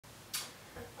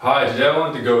Hi, today I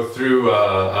wanted to go through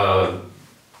a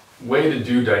way to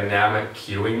do dynamic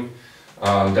queuing.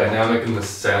 Dynamic in the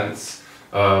sense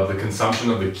of the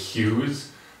consumption of the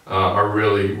queues are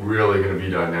really going to be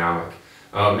dynamic.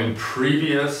 In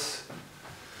previous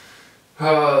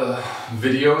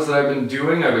videos that I've been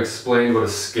doing, I've explained what a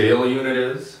scale unit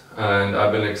is, and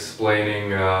I've been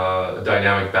explaining a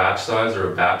dynamic batch size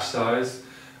or a batch size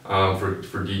for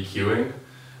dequeuing.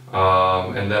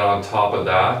 And then on top of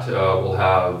that, we'll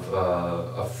have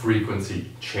a frequency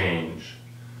change.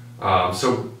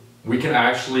 So we can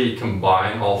actually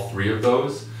combine all three of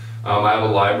those. I have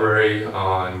a library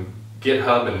on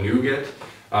GitHub and NuGet,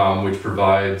 which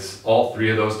provides all three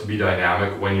of those to be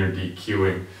dynamic when you're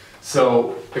dequeuing.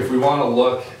 So if we want to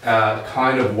look at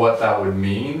kind of what that would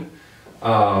mean,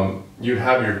 you'd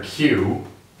have your queue.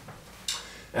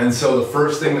 And so the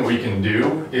first thing that we can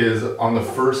do is on the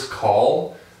first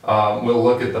call, we'll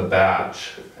look at the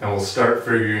batch and we'll start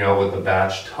figuring out what the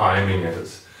batch timing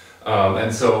is.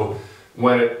 And so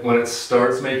when it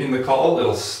starts making the call,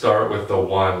 it'll start with the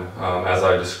 1 as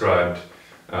I described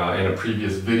in a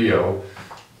previous video.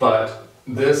 But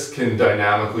this can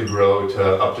dynamically grow to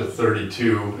up to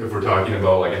 32 if we're talking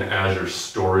about like an Azure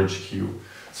storage queue.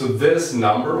 So this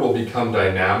number will become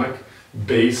dynamic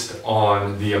based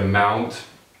on the amount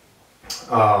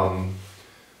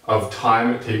of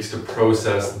time it takes to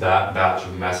process that batch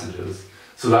of messages.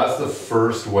 So that's the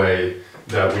first way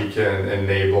that we can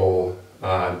enable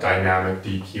dynamic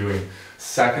dequeuing.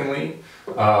 Secondly,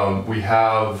 we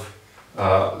have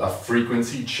a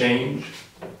frequency change.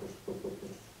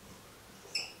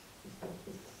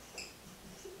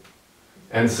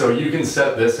 And so you can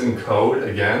set this in code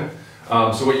again.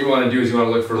 So what you want to do is you want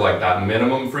to look for like that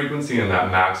minimum frequency and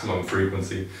that maximum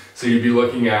frequency. So you'd be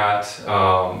looking at,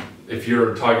 if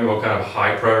you're talking about kind of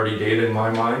high priority data in my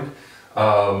mind,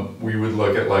 we would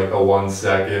look at like a 1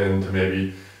 second to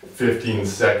maybe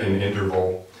 15-second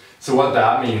interval. So what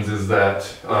that means is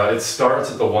that it starts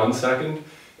at the 1 second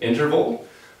interval,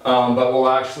 but will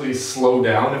actually slow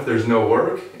down if there's no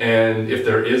work, and if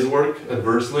there is work,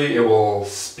 adversely, it will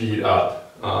speed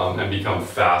up and become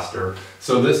faster.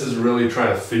 So this is really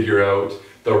trying to figure out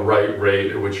the right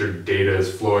rate at which your data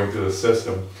is flowing through the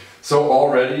system. So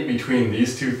already between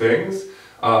these two things,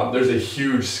 there's a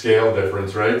huge scale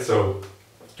difference, right? So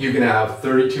you can have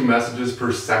 32 messages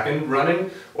per second running,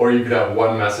 or you could have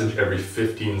 1 message every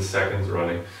 15 seconds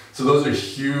running. So those are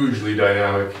hugely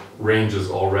dynamic ranges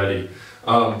already.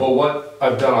 But what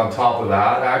I've done on top of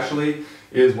that actually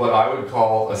is what I would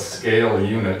call a scale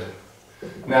unit.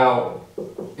 Now,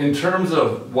 in terms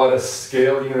of what a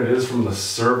scale unit is from the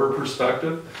server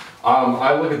perspective,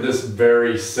 I look at this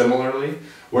very similarly,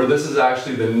 where this is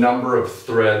actually the number of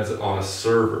threads on a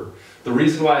server. The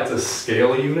reason why it's a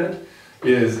scale unit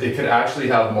is it can actually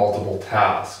have multiple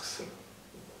tasks.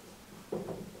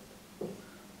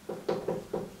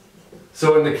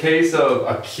 So in the case of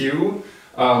a queue,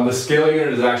 the scale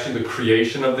unit is actually the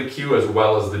creation of the queue as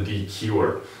well as the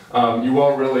dequeuer. You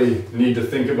won't really need to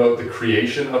think about the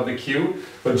creation of the queue,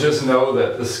 but just know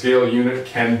that the scale unit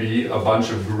can be a bunch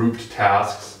of grouped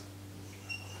tasks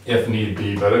if need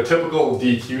be. But a typical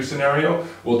dequeue scenario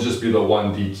will just be the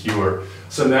 1 dequeuer.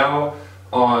 So now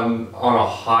on a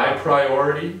high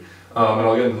priority, and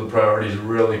I'll get into the priorities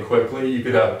really quickly, you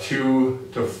could have 2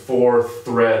 to 4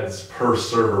 threads per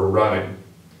server running.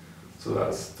 So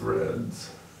that's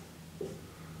threads.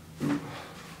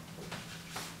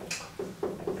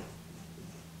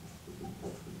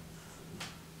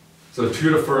 So 2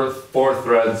 to 4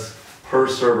 threads per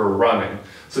server running.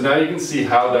 So now you can see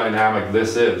how dynamic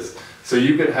this is. So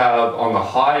you could have, on the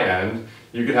high end,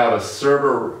 you could have a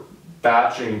server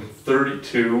batching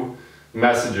 32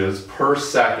 messages per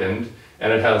second,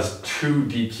 and it has 2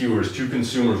 dequeuers, 2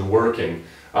 consumers working.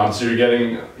 So you're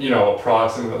getting,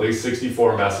 approximately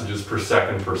 64 messages per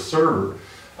second per server.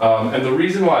 And the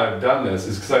reason why I've done this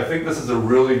is because I think this is a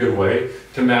really good way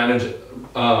to manage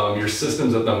your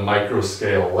systems at the micro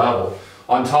scale level.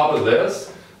 On top of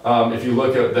this, if you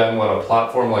look at then what a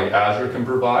platform like Azure can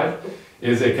provide,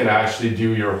 is it can actually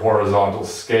do your horizontal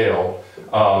scale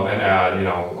and add,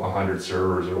 100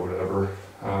 servers or whatever.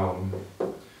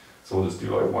 So we'll just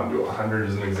do like 1 to 100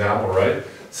 as an example, right?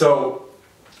 So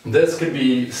this could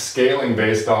be scaling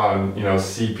based on,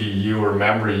 CPU or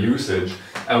memory usage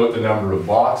and with the number of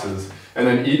boxes. And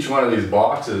then each one of these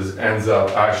boxes ends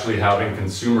up actually having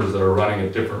consumers that are running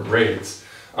at different rates.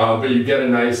 But you get a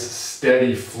nice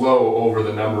steady flow over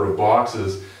the number of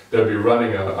boxes that would be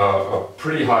running a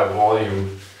pretty high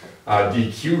volume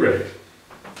DQ rate.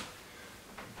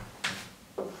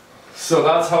 So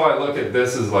that's how I look at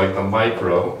this as like the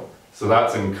micro. So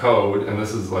that's in code, and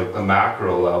this is like the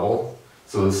macro level,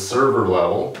 so the server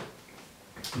level,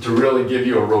 to really give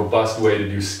you a robust way to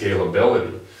do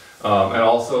scalability. And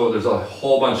also there's a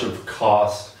whole bunch of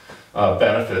cost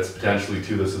benefits potentially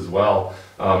to this as well.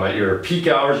 At your peak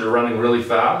hours you're running really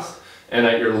fast, and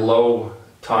at your low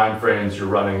time frames you're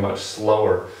running much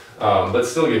slower, but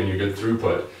still giving you good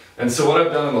throughput. And so what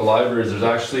I've done in the library is there's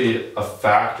actually a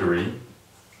factory,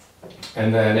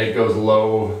 and then it goes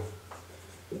low,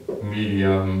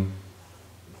 medium,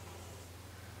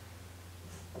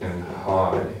 and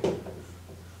high.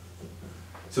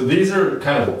 So these are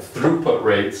kind of throughput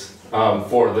rates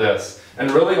for this.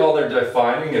 And really all they're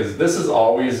defining is this is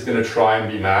always going to try and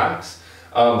be max,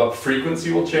 but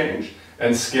frequency will change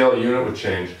and scale unit would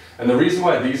change. And the reason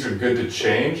why these are good to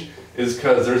change is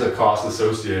because there's a cost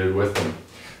associated with them.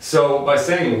 So by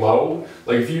saying low,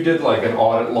 like if you did like an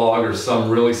audit log or some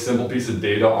really simple piece of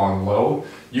data on low,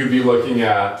 you'd be looking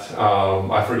at,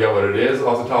 I forget what it is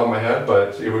off the top of my head,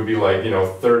 but it would be like,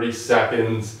 30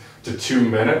 seconds to 2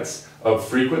 minutes of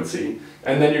frequency.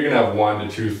 And then you're gonna have 1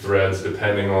 to 2 threads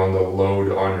depending on the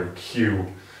load on your queue.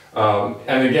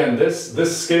 And again,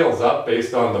 this scales up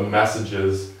based on the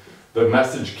messages, the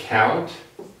message count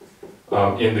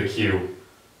in the queue.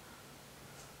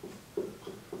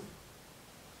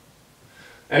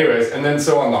 Anyways, and then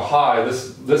so on the high,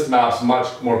 this maps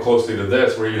much more closely to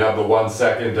this, where you'd have the 1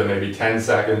 second to maybe 10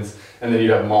 seconds, and then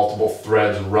you'd have multiple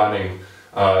threads running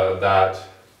that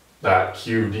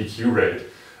queue dequeue rate.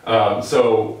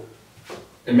 So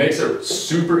it makes it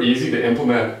super easy to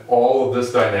implement all of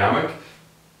this dynamic,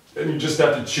 and you just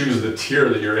have to choose the tier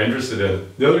that you're interested in.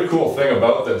 The other cool thing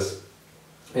about this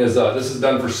is this is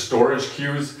done for storage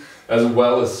queues as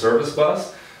well as service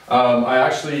bus. I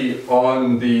actually,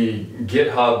 on the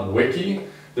GitHub wiki,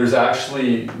 there's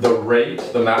actually the rate,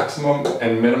 the maximum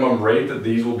and minimum rate that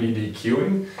these will be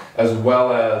dequeuing, as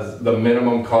well as the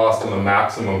minimum cost and the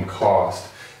maximum cost.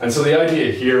 And so the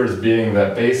idea here is being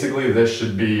that basically this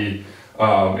should be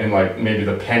in like maybe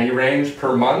the penny range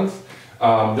per month.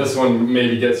 This one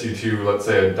maybe gets you to, let's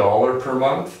say, $1 per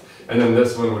month. And then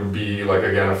this one would be like,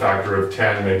 again, a factor of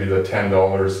 10, maybe the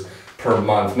 $10 per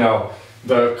month. Now,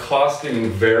 the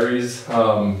costing varies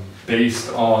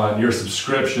based on your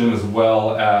subscription as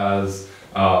well as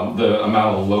the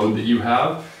amount of load that you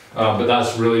have. But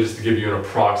that's really just to give you an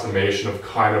approximation of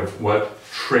kind of what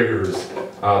triggers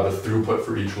the throughput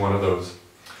for each one of those.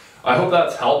 I hope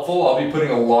that's helpful. I'll be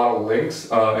putting a lot of links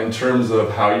in terms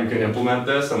of how you can implement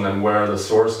this, and then where the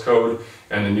source code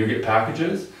and the NuGet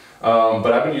packages.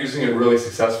 But I've been using it really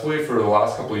successfully for the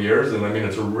last couple of years, and I mean,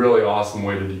 it's a really awesome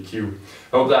way to dequeue.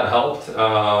 I hope that helped.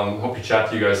 Hope to chat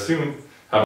to you guys soon.